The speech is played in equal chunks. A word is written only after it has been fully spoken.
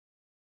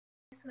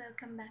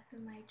Welcome back to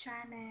my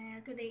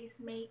channel. Today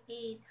is May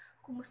 8.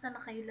 Kumusta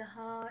na kayo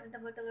lahat? Ang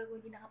tagal-tagal ko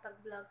hindi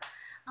nakapag-vlog.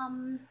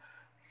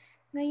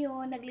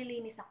 Ngayon,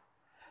 naglilinis ako.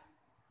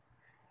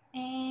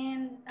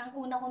 And, ang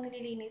una kong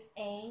nililinis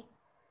ay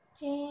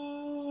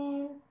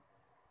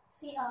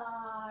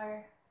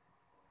CR.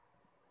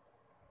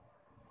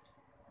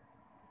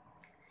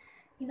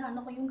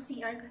 Inaano ko yung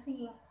CR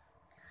kasi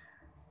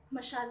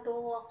masyado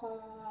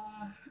akong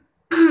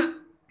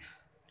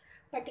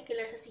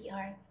particular sa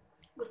CR.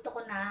 Gusto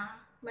ko na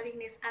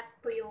malinis at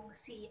po yung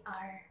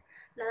CR.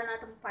 Lalo na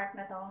itong part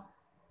na to.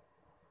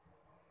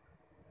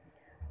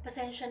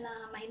 Pasensya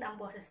na mahina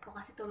ang boses ko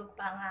kasi tulog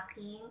pa ang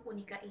aking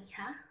unika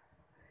iha.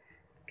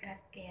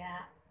 At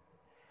kaya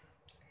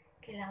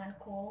kailangan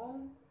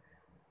kong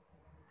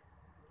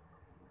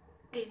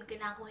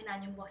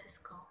hinaan yung boses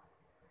ko.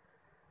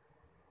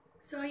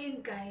 So,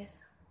 yun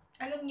guys.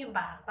 Alam nyo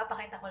ba,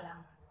 papakita ko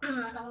lang.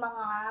 Ang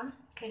mga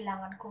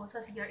kailangan ko sa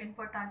CR,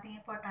 importante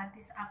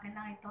sa akin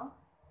lang ito.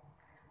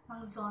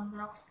 Ang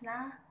Zonrox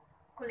na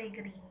kulay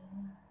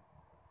green.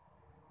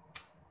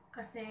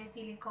 Kasi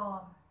feeling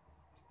ko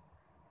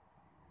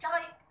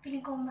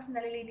mas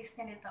nalilinis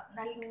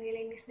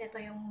nito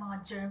yung mga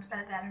germs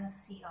talaga lalo na sa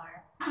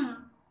CR.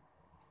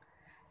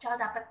 Tsaka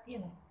dapat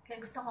yun.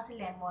 Kaya gusto ko kasi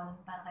lemon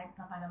para kahit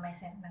na paano may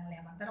scent ng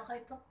lemon. Pero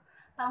kahit to,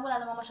 parang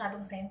wala naman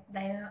masyadong scent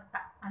dahil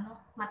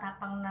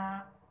matapang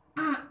na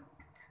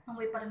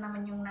amoy pa rin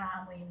naman yung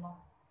naaamoy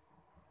mo.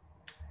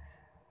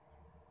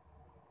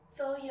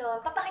 So yun,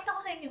 papakita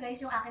ko sa inyo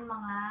guys yung aking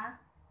mga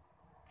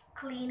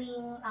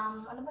cleaning,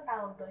 ano ba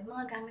tawag doon? Yung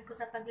mga gamit ko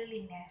sa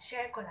paglilinis,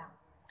 share ko lang.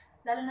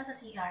 Lalo na sa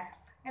CR.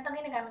 Ito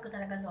ginagamit ko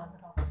talaga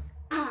Zonrox.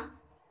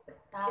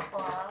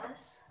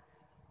 Tapos,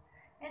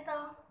 ito,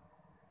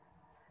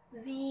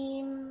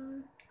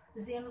 Zim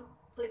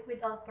Liquid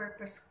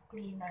All-Purpose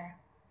Cleaner.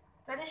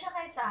 Pwede siya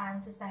kahit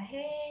saan, sa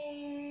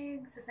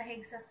sahig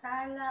sa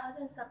sala,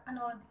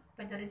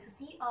 pwede rin sa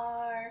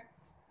CR.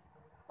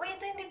 Uy,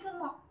 ito yung dito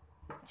mo.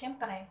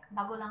 Siyempre,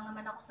 bago lang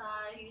naman ako sa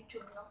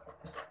YouTube, no?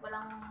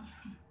 Walang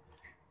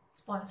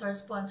sponsor.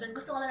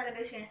 Gusto ko na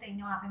talaga share sa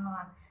inyo ang aking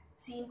mga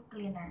Zim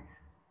Cleaner.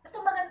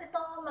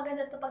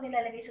 Maganda to pag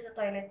nilalagay siya sa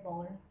toilet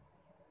bowl.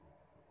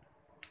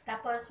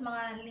 Tapos,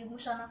 leave mo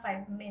siya ng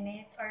 5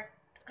 minutes or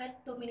kahit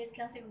 2 minutes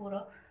lang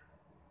siguro.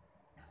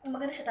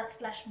 Maganda siya, tapos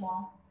flush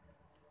mo.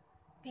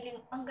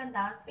 Ang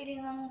ganda. Feeling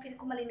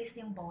ko malinis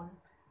yung bowl.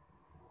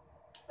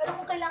 Pero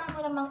kung kailangan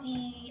mo namang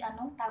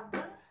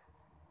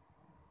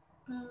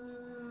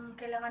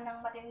kailangan ng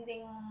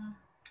matinding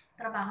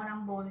trabaho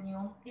ng bowl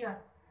nyo, yun.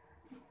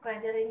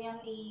 Pwede rin yun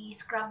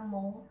i-scrub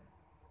mo.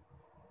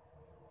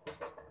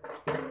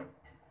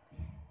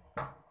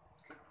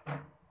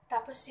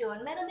 Tapos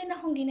yun, meron din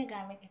akong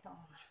ginagamit ito.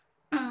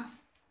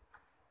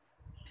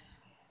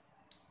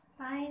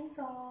 Pine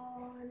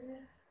Sol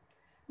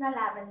na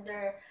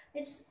lavender.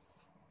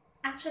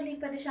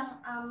 Actually, pwede siyang,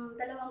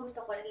 dalawang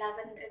gusto ko,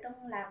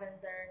 itong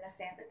lavender na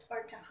scent,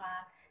 or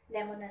tsaka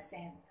lemon na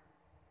scent.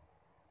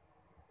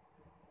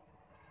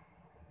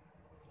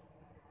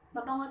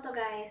 Mabango to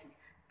guys,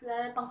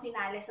 lalo pang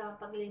finale sa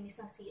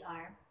paglilinis ng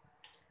CR.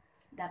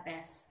 The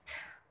best.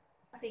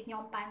 Kasi inyo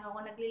kung paano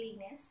ako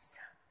naglilinis.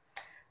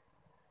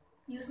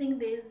 Using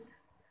this,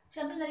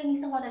 syempre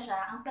nalinisan ko na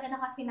siya. Ang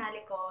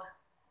pinaka-finale ko,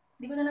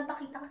 hindi ko na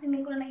napakita kasi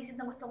hindi ko na naisip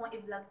na gusto kong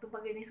i-vlog itong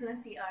paglilinis ko ng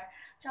CR.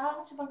 Tsaka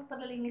kasi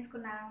paglilinis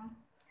ko ng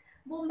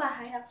buong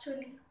bahay,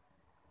 actually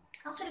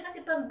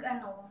kasi pag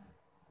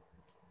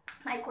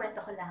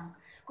maikwento ko lang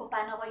kung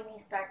paano ko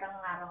ini-start ang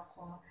araw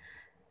ko.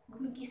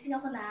 Gumigising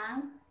ako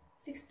ng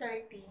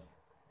 6:30.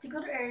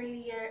 Siguro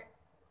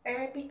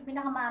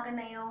pinakamaga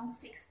na yung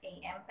 6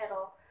 a.m.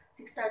 pero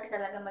 6:30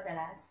 talaga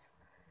madalas.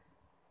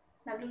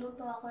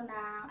 Nagluluto ako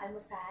ng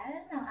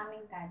almusal ng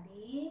aming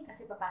daddy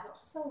kasi papasok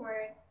siya sa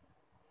work.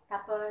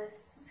 Tapos,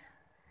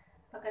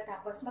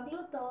 pagkatapos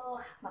magluto,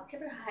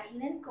 siyempre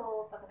hahainan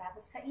ko.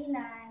 Pagkatapos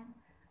kainan,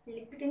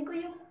 liligpitin ko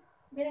yung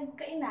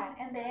binagkainan.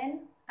 And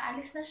then,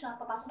 aalis na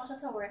siya, papasok na siya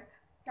sa work.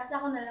 Tapos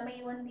ako na lang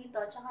may iwan dito,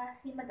 tsaka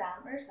si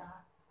Madam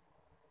Ursa.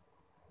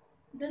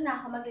 Doon na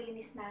ako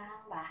maglilinis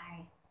ng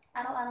bahay.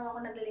 Araw-araw ako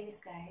naglilinis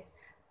guys.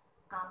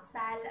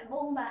 Sa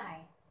buong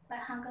bahay.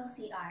 Hanggang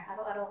CR,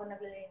 araw-araw ako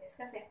naglilinis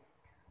kasi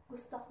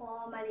gusto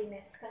ko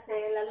malinis.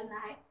 Kasi lalo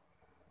na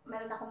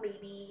meron akong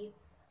baby.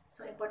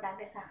 So,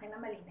 importante sa akin na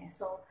malinis.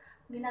 So,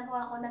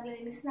 ginagawa ko,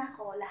 naglilinis na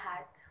ako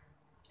lahat.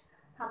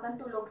 Habang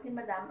tulog si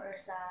Madam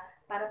Ursa,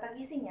 para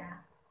pagising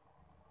niya,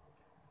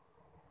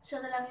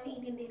 siya na lang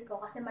yung inindihin ko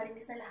kasi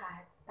malinis na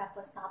lahat.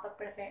 Tapos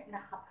nakapag-prepare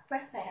na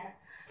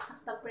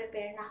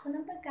ako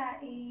ng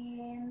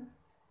pagkain.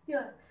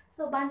 Yun.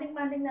 So, banding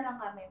na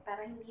lang kami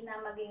para hindi na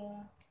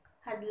maging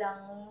hadlang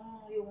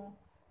yung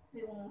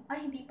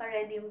hindi pa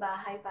ready yung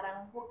bahay.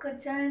 Parang, huwag ka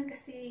dyan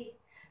kasi,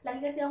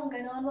 lagi kasi ako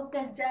ganon, huwag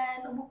ka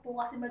dyan,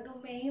 umupo kasi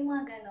madumi, yung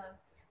mga ganon.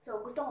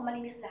 So, gusto ko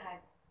malinis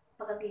lahat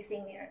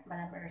pagkagising ni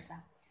Madam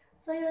Ursa.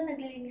 So, yun,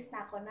 naglilinis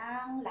na ako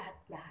ng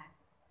lahat-lahat.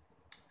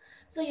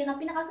 So, yun,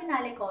 ang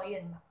pinaka-finale ko,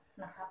 yun,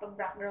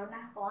 nakapag-background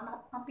na ako.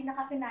 Ang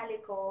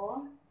pinaka-finale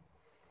ko,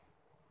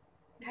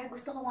 Dahil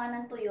gusto ko nga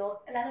ng tuyo,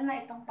 lalo na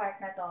itong part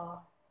na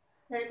to.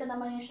 Dahil ito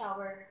naman yung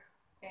shower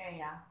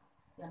area.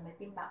 Yan, may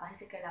timba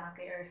kasi kailangan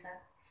kay Ursa.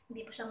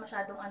 Hindi pa siya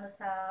masyadong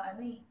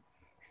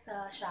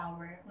sa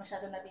shower.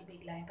 Masyadong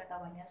nabibigla yung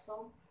katawan niya.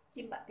 So,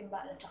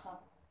 timba-timba at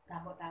saka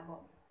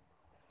tabo-tabo.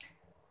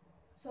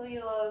 So,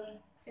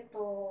 yun.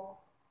 Ito,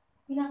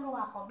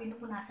 ginagawa ko,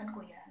 binupunasan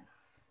ko yan.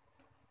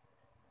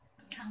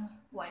 Ang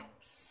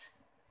wipes.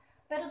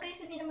 Pero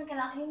guys, hindi naman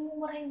kailangan, yung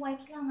murahing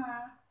wipes lang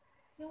ha.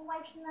 Yung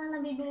wipes na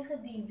nabibili sa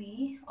DV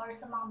or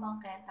sa mga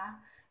bangketa,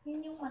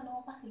 yun yung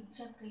kasi,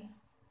 syempre,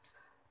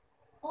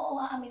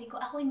 oo, aaminin ko,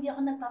 hindi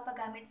ako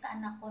nagpapagamit sa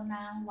anak ko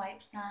ng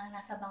wipes na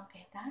nasa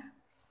bangketa.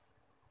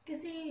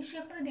 Kasi,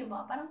 syempre, di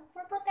ba, parang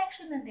for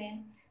protection na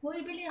din.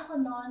 Bumibili ako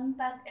noon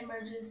pag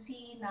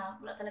emergency na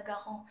wala talaga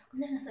akong,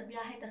 kung nasa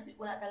biyahe, tapos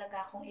wala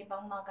talaga akong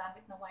ibang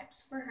magamit na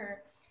wipes for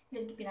her,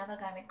 yun yung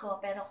pinapagamit ko.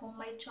 Pero kung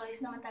may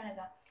choice naman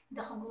talaga,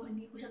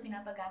 hindi ko siya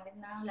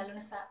pinapagamit na, lalo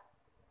na sa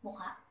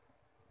mukha.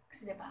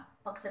 Kasi diba,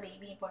 pag sa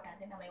baby,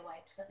 importante na may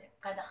wipes kasi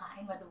kada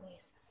kain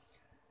madungis.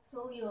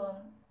 So,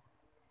 yun.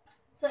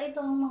 So,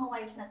 itong mga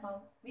wipes na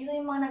to, dito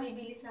yung mga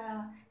nabibili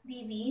sa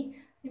DV,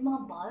 yung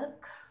mga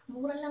bulk.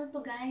 Mura lang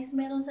to guys.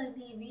 Meron sa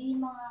DV,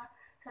 yung mga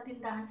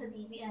katindahan sa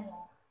DV,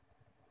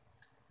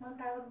 anong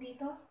tawag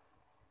dito?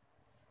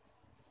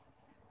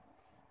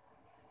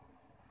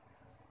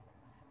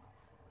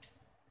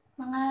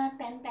 Mga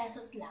 10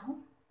 pesos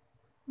lang.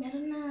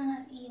 Meron na,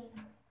 as in,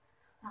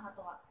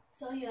 nakakatuwa.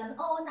 So, yun.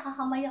 Oo,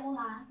 nakakamay ako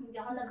ha. Hindi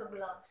ako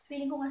nag-gloves.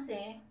 Feeling ko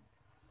kasi,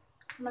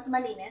 mas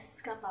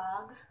malinis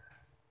kapag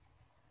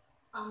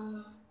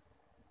um,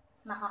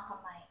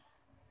 nakakamay.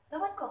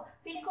 Ewan ko,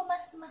 feeling ko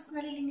mas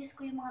nalilinis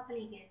ko yung mga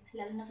paligid,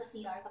 lalo na sa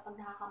CR kapag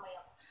nakakamay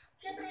ako.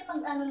 Siyempre,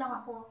 lang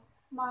ako,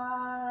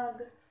 mag,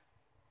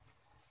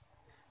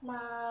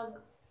 mag,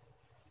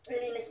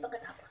 linis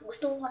pagkatapos.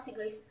 Gusto ko kasi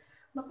guys,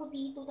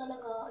 maputito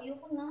talaga.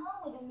 Ayoko na,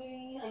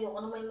 madumi. Ayoko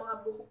na may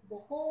mga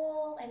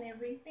buhok-buhok and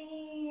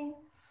everything.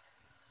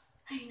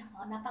 Ay,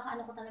 nako,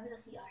 napaka ko talaga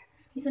sa CR.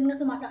 Minsan nga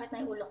sumasakit na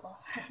yung ulo ko.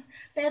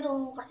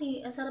 Pero kasi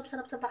ang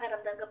sarap-sarap sa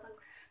pakiramdam kapag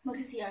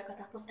magsi-CR ka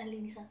tapos ang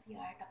linis ang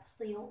CR tapos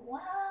tuyo.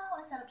 Wow,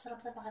 ang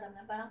sarap-sarap sa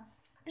pakiramdam. Parang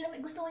alam mo,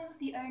 gusto ko yung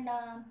CR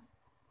na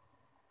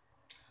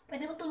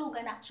pwede mo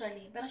tulugan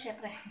actually. Pero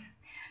syempre,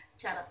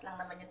 charot lang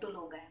naman yung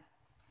tulugan.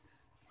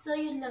 So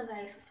yun lang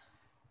guys.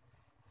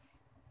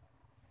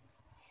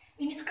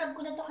 In-scrub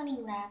ko na to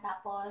kanina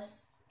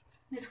tapos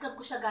in-scrub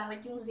ko siya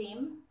gamit yung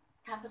Zim.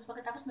 Tapos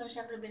pagkatapos nun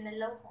syempre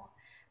binalaw ko.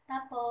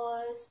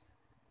 Tapos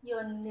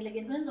yun,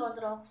 nilagyan ko ng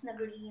Zonrox na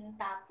green.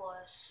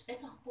 Tapos,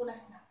 ito,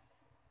 punas na.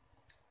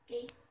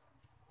 Okay?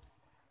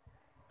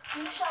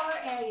 Yung shower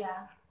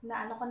area,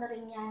 na ko na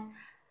rin yan.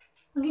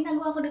 Ang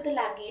ginagawa ko dito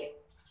lagi,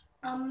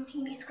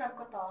 hindi-scrub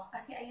ko to.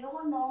 Kasi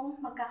ayoko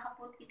nung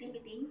magkakaput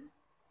itim-itim.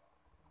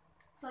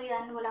 So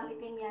yan, walang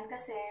itim yan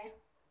kasi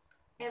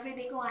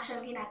everyday ko nga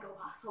siyang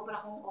ginagawa. Sobra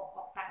kong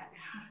ok-ok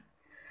talaga.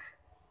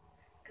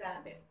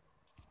 Grabe.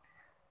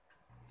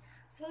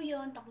 So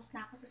yun, tapos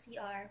na ako sa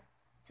CR.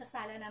 Sa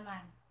sala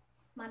naman.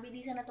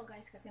 Mabilisan na to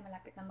guys kasi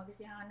malapit na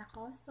magising ang anak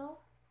ko. So,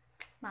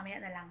 mamaya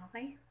na lang,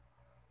 okay?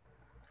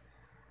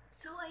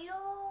 So,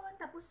 ayun.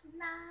 Tapos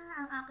na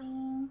ang aking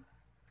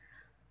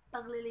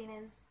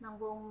paglilinis ng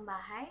buong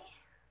bahay.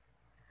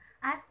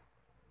 At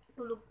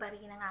tulog pa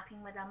rin ang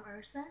aking Madam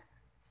Ursa.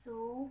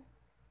 So,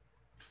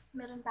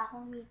 meron pa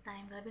akong me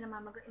time. Grabe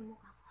namamaga yung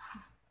mukha ko.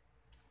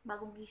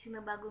 bagong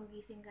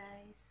gising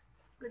guys.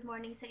 Good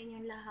morning sa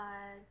inyong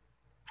lahat.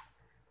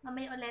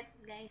 Mamaya ulit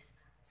guys.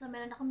 So,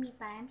 meron akong me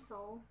time.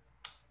 So,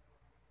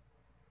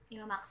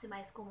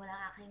 i-maximize ko muna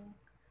ang aking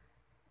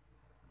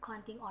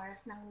konting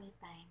oras ng me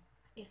time.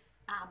 If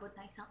aabot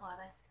na 1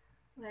 oras,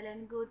 well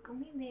and good.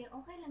 Kung hindi,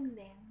 okay lang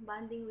din.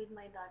 Bonding with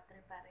my daughter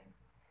pa rin.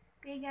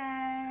 Okay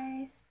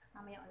guys,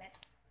 mamaya ulit.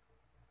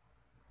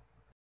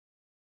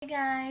 Okay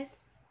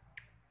guys.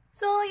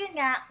 So, yun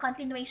nga,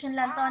 continuation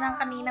lang to ng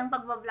kaninang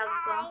pagbablog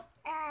ko.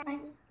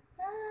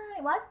 Hi,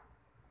 what?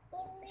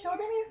 Show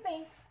them your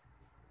face.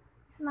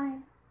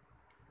 Smile.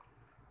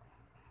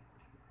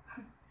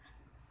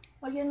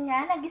 O yun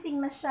nga, nagising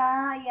na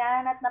siya.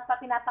 Ayan, at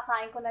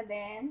pinapakain ko na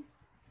din.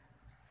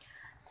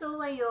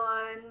 So,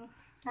 ayun.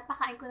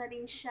 Napakain ko na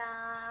din siya.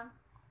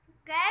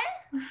 Okay?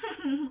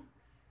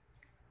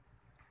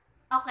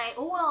 Okay.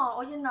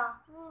 O yun na.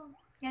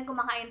 Yan,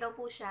 kumakain daw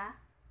po siya.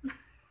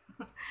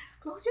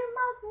 Close your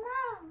mouth na.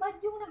 Bad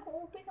yung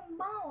nag-open ng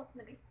mouth.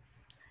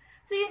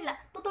 So, yun lang.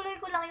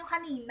 Tutuloy ko lang yung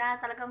kanina.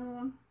 Talagang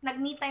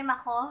nag-me time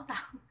ako.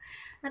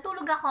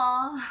 Natulog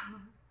ako.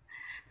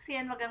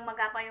 Kasi yan,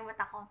 magapa yung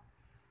mata ko.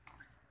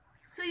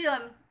 So,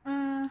 yun.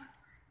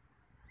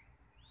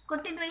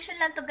 Continuation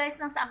lang to guys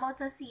ng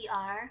about sa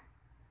CR.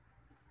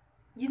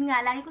 Yun nga,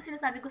 lagi ko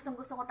sinasabi, gusto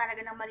ko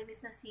talaga ng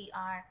malinis na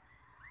CR.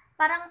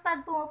 Parang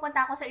pag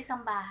pumupunta ako sa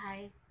isang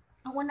bahay,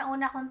 ang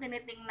una-una kong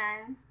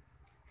tinitingnan,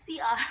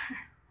 CR.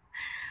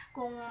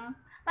 Kung,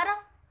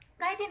 parang,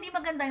 kahit hindi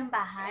maganda yung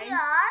bahay.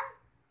 CR?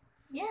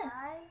 Yes.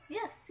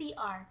 Yes,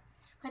 CR.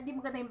 Kahit hindi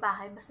maganda yung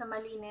bahay, basta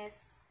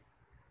malinis.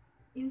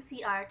 yung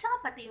CR,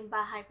 tsaka pati yung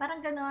bahay.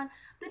 Parang ganon.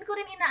 Doon ko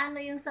rin inaano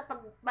yung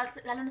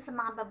lalo na sa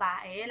mga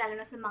babae, lalo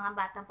na sa mga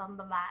batang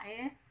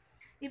pambabae,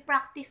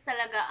 i-practice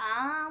talaga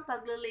ang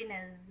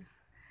paglilinis.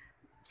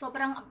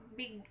 Sobrang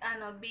big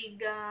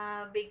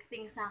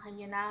thing sa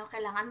akin yun na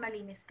kailangan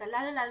malinis ka.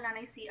 Lalo na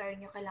yung CR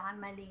nyo, kailangan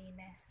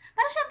malinis.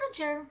 Para syempre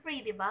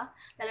germ-free, di ba?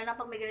 Lalo na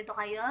pag may ganito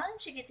kayo,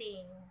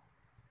 chikiting.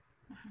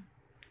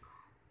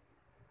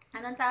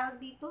 Anong tawag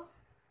dito?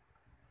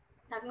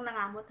 Tagong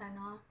nangamot,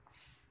 ano?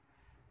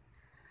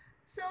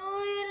 So,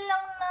 yun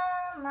lang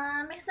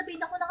naman. May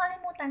sabihin ako,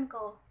 nakalimutan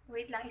ko.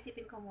 Wait lang,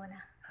 isipin ko muna.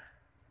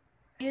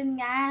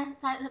 Yun nga,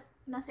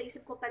 nasa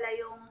isip ko pala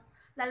yung,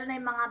 lalo na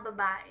yung mga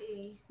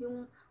babae,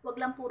 yung wag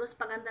lang puros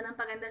paganda ng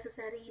paganda sa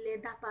sarili,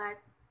 dapat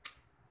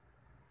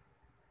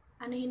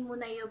anuhin mo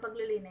na yung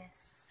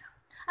paglilinis.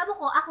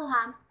 Ako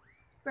ha,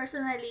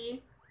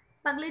 personally,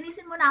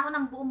 paglinisin mo na ako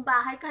ng buong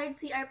bahay, kahit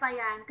CR pa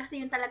yan,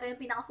 kasi yun talaga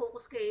yung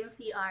pinaka-focus ko yung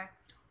CR.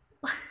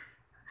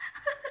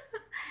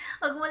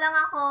 Wag mo lang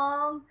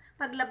akong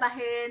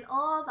paglabahin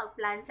o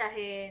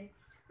pagplantsahin.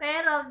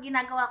 Pero,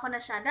 ginagawa ko na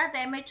siya.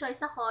 Dati, may choice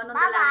ako nung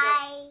dalaga.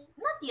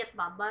 Bye-bye! Not yet,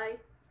 bye-bye.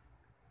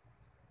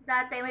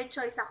 Dati, may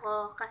choice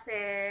ako kasi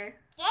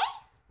Okay?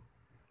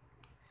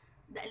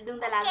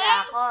 nung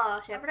dalaga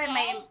ako. Siyempre,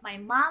 may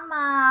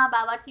mama,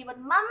 bawat keyboard,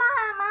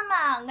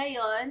 mama.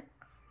 Ngayon,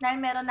 dahil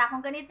meron na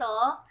akong ganito,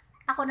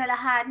 ako na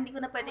lahat, hindi ko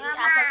na pwede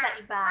iasa sa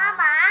iba.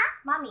 Mama?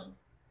 Mami.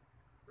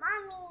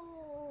 Mommy!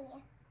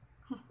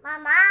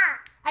 Mama!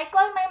 I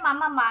call my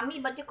mama mommy,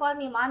 but you call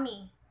me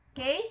mommy.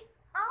 Okay?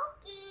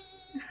 Okay!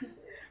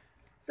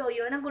 So,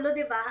 yun. Ang gulo,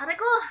 diba? Aray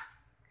ko!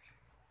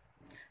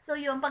 So,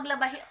 yun.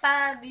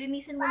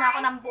 Paglinisin mo na ako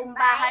ng buong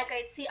bahay,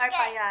 kahit CR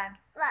pa yan.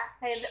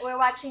 We're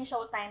watching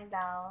Showtime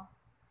daw.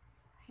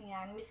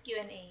 Ayan, Miss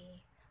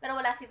Q&A. Pero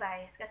wala si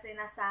Vice kasi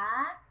nasa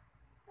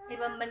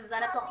ibang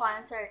bansa na to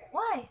concert.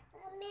 Why?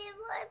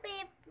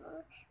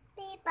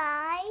 May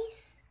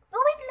Vice?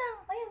 Oh, wait lang.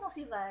 Ayan mo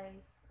si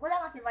Vice. Wala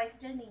nga si Vice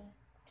dyan eh.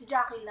 Si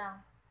Jackie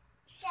lang.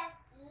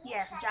 Jackie?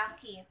 Yes,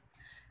 Jackie.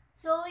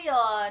 So,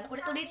 yun.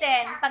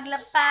 Ulit-ulitin.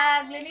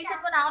 Paglinisin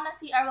mo na ako ng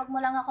CR, wag mo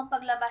lang akong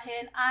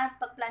paglabahin at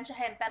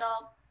pagplansyahin.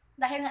 Pero,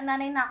 dahil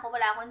nanay na ako,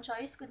 wala akong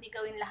choice kundi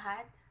gawin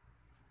lahat.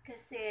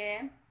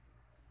 Kasi,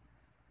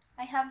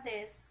 I have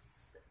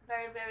this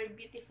very, very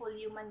beautiful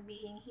human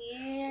being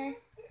here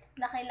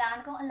na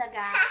kailangan kong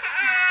alagaan.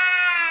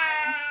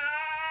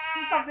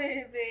 Ang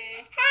pa-bebe.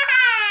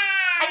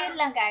 Ayun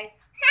lang, guys.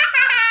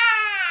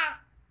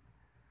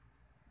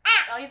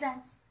 Oh, you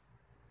dance.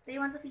 Do you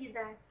want to see you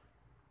dance?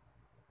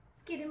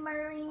 Skiddy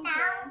Marine.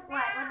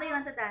 What do you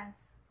want to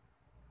dance?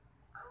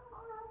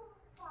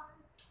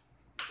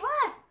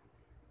 What?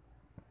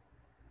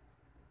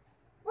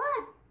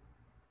 What?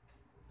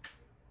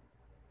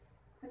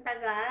 Ang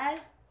tagal?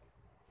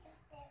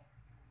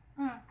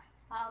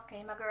 Okay.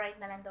 Mag-write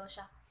na lang daw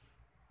siya.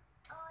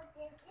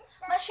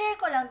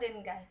 Ma-share ko lang din,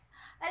 guys.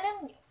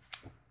 Alam niyo,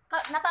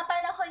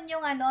 napapanahon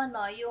yung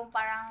yung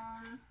parang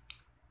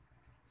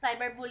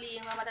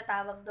cyberbullying na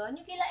matatawag doon.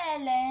 Yung kila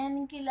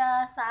Ellen, yung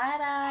kila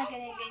Sarah,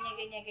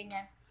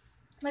 ganyan.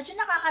 Medyo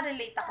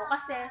nakaka-relate ako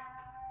kasi,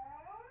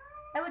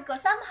 ewan ko,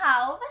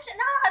 somehow,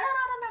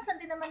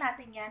 nararanasan din naman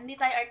natin yan. Hindi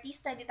tayo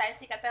artista, hindi tayo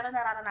sikat, pero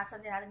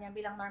nararanasan din natin yan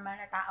bilang normal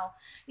na tao.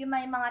 Yung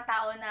may mga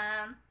tao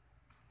na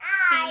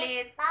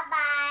pilit.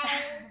 Bye-bye!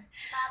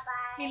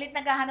 Bye-bye! Pilit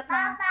naghahanap ng...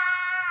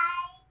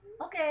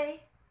 Bye-bye!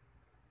 Okay.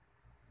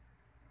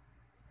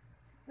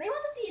 They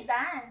want to see you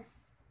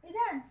dance. You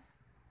dance.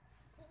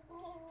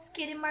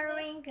 Skiddy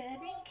marinka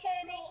ding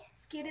kading,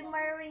 skiddy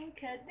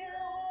marinka do.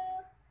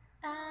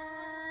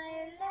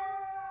 I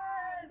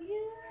love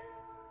you.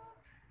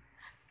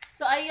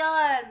 So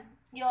ayun,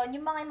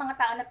 yung mga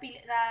tao na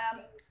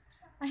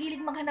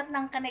mahilig maghanap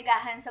ng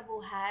kanigahan sa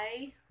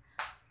buhay.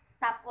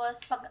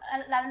 Tapos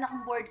lalo na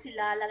kung bored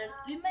sila,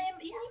 yung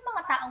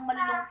mga taong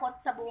malulungkot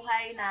sa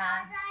buhay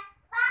na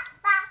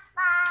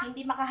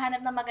hindi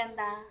makahanap ng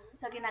maganda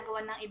sa ginagawa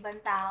ng ibang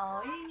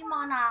tao. Yun yung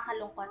mga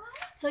nakakalungkot.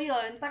 So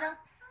yun, parang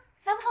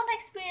somehow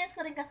na-experience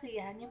ko rin kasi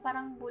yan, yung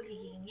parang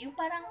bullying. Yung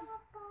parang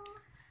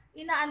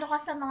inaano ka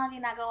sa mga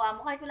ginagawa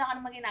mo, kahit wala ka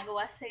namang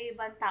ginagawa sa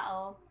ibang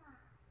tao.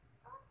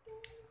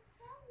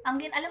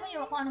 Alam mo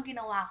yun kung anong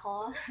ginawa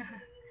ko?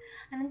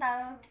 Anong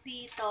tawag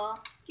dito?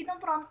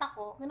 Kinumpronta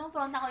ko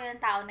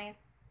yung tao na yun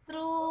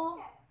through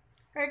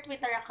her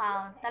Twitter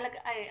account.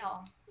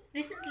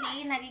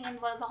 Recently, naging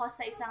involved ako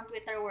sa isang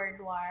Twitter word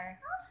war.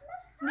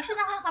 Hindi siya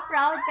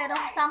nakaka-proud, pero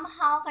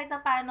somehow, kahit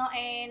paano,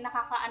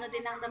 nakakaano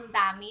din ng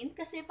damdamin.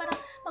 Kasi parang,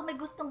 pag may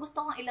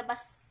gustong-gusto kang ilabas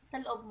sa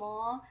loob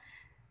mo,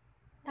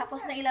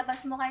 tapos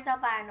nailabas mo kahit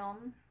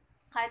paano,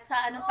 kahit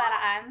sa anong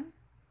paraan,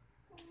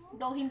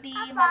 though hindi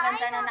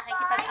maganda na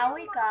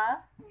nakikipag-away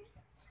ka,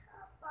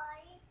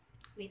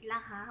 wait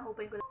lang ha,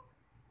 open ko lang.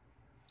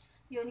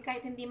 Yun,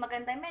 kahit hindi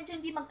maganda, medyo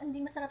hindi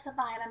masarap sa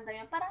pakiramdam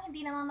yun. Parang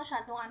hindi naman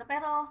masyadong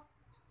pero,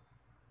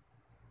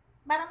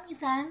 parang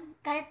minsan,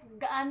 kahit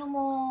gaano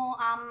mo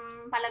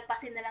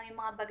palagpasin na lang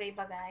yung mga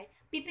bagay-bagay,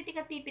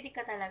 pipitik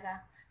ka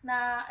talaga.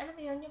 Na, alam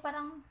mo yun, yung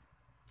parang,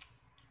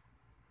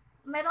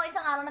 merong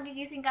isang araw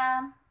nagigising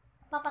ka,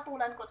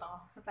 papatulan ko to.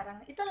 Parang,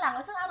 ito lang,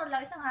 isang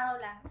araw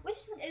lang. Which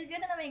is,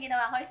 gano'n naman yung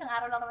ginawa ko, isang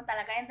araw lang naman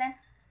talaga. And then,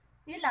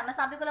 yun lang,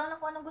 nasabi ko lang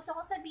kung anong gusto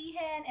kong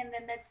sabihin, and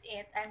then that's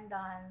it, I'm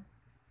done.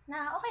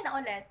 Na, okay na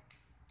ulit.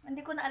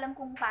 Hindi ko na alam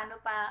kung paano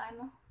pa,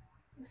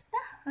 basta.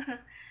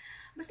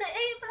 Basta,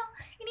 parang,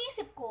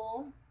 iniisip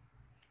ko,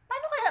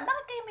 paano kaya,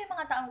 bakit kaya may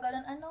mga taong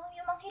gano'n,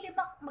 yung manghilib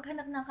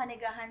maghanap ng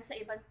kanigahan sa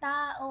ibang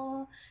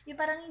tao, yung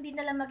parang hindi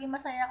nalang maging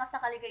masaya ka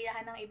sa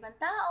kaligayahan ng ibang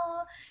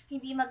tao,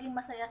 hindi maging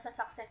masaya sa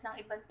success ng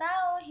ibang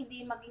tao,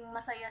 hindi maging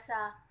masaya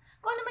sa,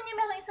 kung ano man yung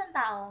meron isang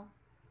tao.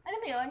 Alam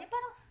mo yun, yung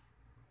parang,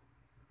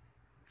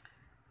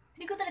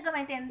 hindi ko talaga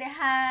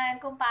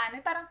maintindihan kung paano,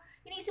 parang,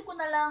 iniisip ko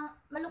na lang,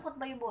 malungkot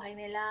ba yung buhay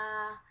nila,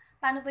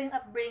 paano ba yung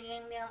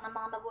upbringing ng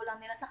mga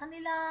magulang nila sa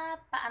kanila,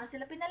 paano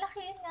sila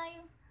pinalaki, yun nga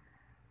yung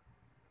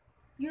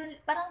yun,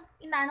 parang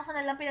inaano ko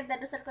na lang,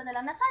 pinagdadasal ko na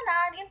lang na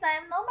sana, in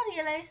time, no,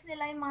 ma-realize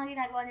nila yung mga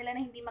ginagawa nila na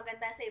hindi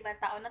maganda sa ibang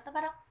tao. Na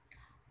parang,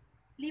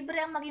 libre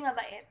ang maging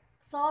mabait.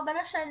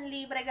 Sobra siyang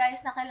libre,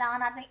 guys, na kailangan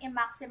nating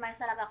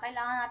i-maximize talaga.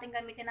 Kailangan nating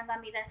gamitin ng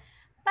gamitin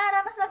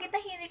para mas maging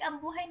tahimik ang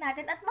buhay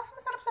natin at mas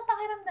masarap sa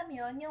pakiramdam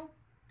yun, yung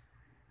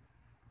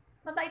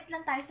mabait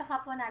lang tayo sa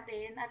kapwa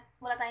natin at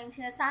wala tayong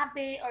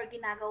sinasabi or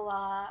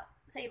ginagawa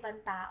sa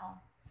ibang tao.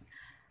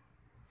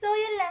 So,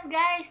 yun lang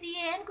guys.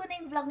 Iyan ko na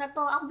yung vlog na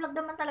to. Ang vlog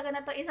naman talaga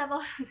na to, isa po,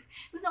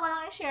 gusto ko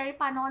lang i-share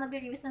paano ako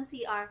naglilinis ng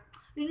CR.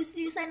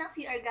 Linis-linis tayo ng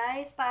CR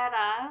guys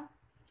para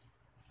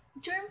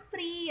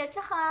germ-free at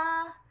saka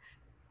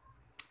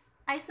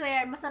I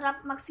swear,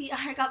 masarap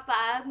mag-CR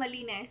kapag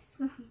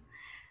malinis.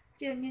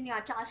 yun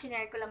nga. Tsaka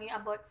shinare ko lang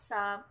yung about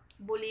sa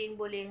bullying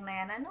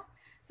na yan.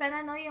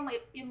 Sana yung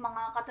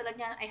mga katulad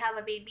niyan, I have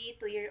a baby,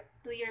 2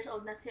 years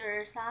old na si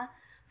Ursa.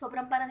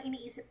 Sobrang parang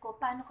iniisip ko,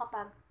 paano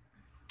kapag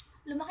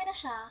lumaki na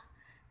siya.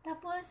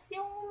 Tapos,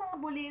 yung mga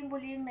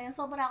bullying na yun,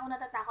 sobra ako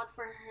natatakot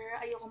for her.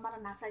 Ayoko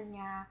maranasan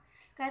niya.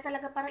 Kaya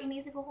talaga parang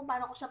iniisip ko kung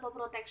paano ko siya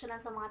poprotectionan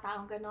sa mga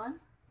taong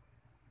ganon.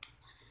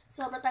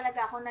 Sobra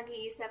talaga ako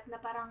nag-iisip na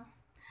parang,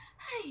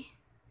 ay,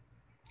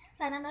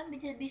 sana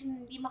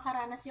hindi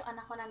makaranas yung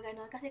anak ko ng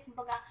ganon. Kasi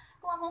kumbaga,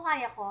 kung ako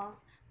kaya ko,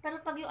 pero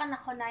pag yung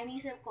anak ko na,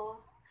 iniisip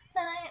ko,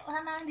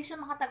 sana hindi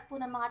siya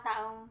makatagpo ng mga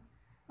taong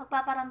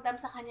magpaparamdam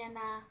sa kanya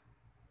na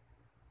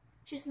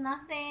she's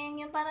nothing,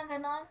 yung parang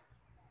ganon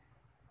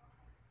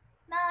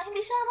na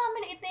hindi siya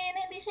mamaliitin,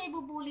 na hindi siya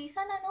ibubuli.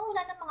 Sana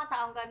wala ng mga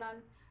taong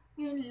ganon.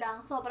 Yun lang,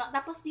 sobrang.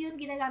 Tapos yun,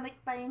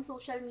 ginagamit pa yung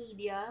social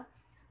media.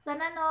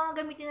 Sana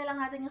gamitin na lang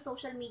natin yung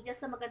social media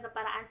sa magandang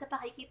paraan sa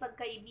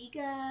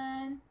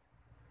pakikipagkaibigan,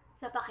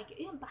 sa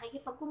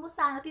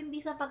pakikipagkumusta at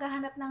hindi sa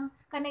paghahanap ng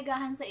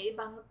kanigahan sa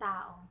ibang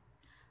tao.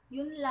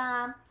 Yun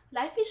lang.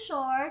 Life is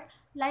short,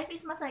 life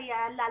is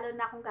masaya, lalo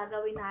na kung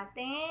gagawin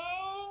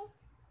natin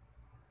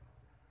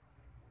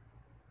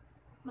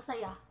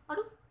masaya.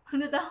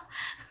 Ano daw?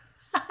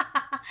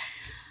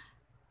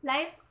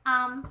 Life,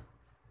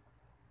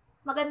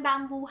 maganda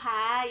ang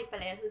buhay,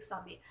 pala yung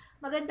sabi.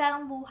 Maganda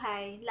ang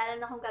buhay, lalo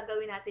na kung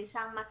gagawin natin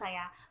siyang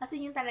masaya. Kasi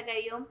yun talaga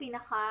yung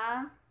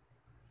pinaka,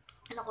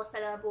 ko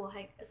sa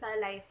buhay, sa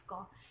life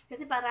ko.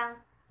 Kasi parang,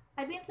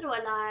 I've been through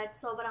a lot.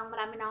 Sobrang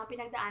marami na akong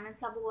pinagdaanan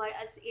sa buhay,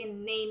 as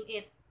in, name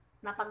it.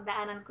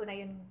 Napagdaanan ko na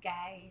yun,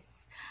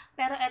 guys.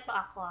 Pero eto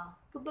ako.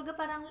 Kumbaga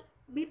parang,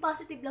 be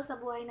positive lang sa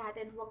buhay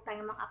natin. Huwag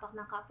tayong mang-apak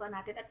ng kapwa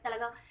natin. At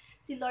talagang,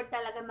 si Lord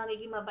talaga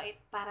magiging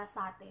mabait para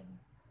sa atin.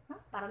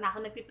 Para na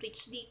ako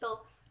nagpipreach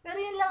dito. Pero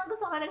yun lang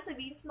gusto ko lang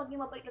sabihin,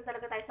 maging mabait lang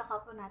talaga tayo sa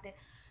kapwa natin.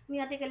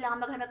 Hindi natin kailangan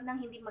maghanap ng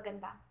hindi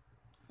maganda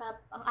sa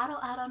ang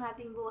araw-araw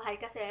nating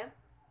buhay kasi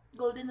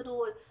golden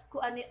rule,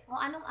 kung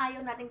anong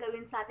ayaw natin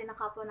gawin sa atin ng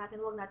kapwa natin,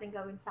 huwag natin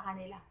gawin sa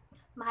kanila.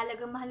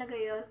 Mahalaga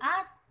yun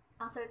at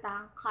ang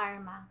salitang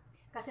karma.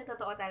 Kasi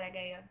totoo talaga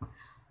yun.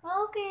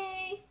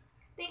 Okay.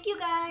 Thank you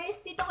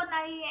guys. Dito ko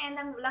na i-end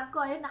ang vlog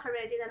ko. Ayun,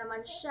 naka-ready na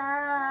naman siya.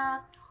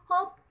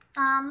 Hope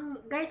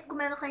guys,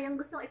 kung meron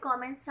kayong gustong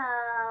i-comment sa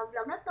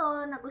vlog na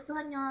to,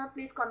 nagustuhan nyo,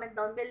 please comment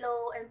down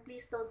below and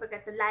please don't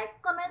forget to like,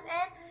 comment,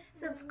 and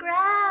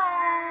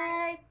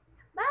subscribe!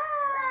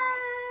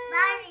 Bye!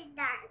 Barbie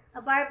dance.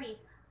 A Barbie.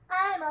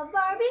 I'm a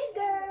Barbie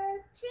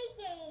girl. Shake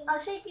it. Oh,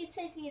 shake it,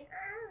 shake it.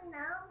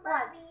 No,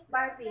 What? Barbie.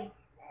 Barbie.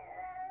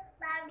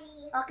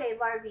 Barbie. Okay,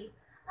 Barbie.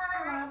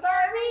 I'm a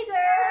Barbie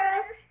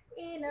girl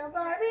in a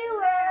Barbie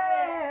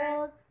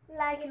world.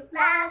 Like a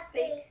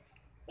plastic.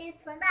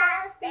 It's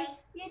fantastic.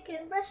 You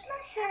can brush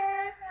my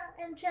hair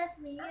and dress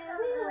me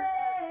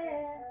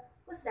everywhere.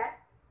 What's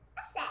that?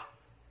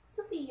 SS.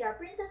 Sophia,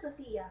 Princess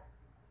Sophia.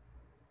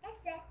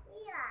 SS.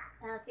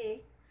 Yeah.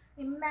 Okay.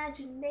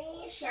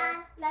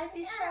 Imagination, life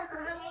is short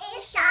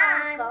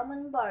Creation. Come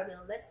on, Barbie,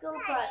 let's go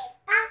party.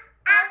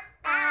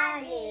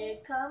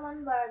 Yeah, come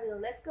on, Barbie,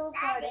 let's go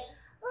party.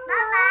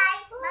 Bye-bye.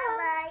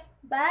 Bye-bye.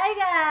 Bye,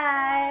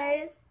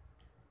 guys!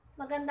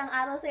 Magandang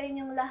araw sa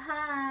inyong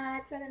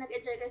lahat. Sana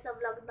nag-enjoy kayo sa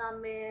vlog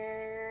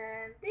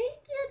namin.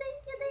 Thank you.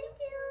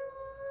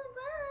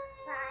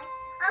 Bye! Bye.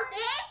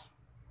 Okay?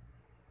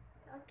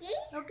 Okay?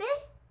 Okay?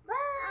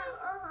 Bye!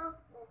 Oh.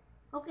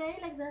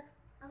 Okay, like that.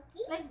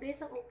 Okay. Like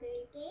this, I'm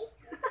okay. Okay.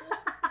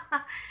 Okay.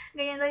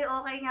 Ganyan daw yung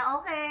okay niya.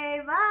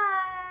 Okay,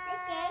 bye!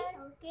 Okay.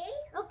 Okay.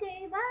 Okay,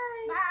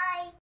 bye!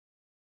 Bye.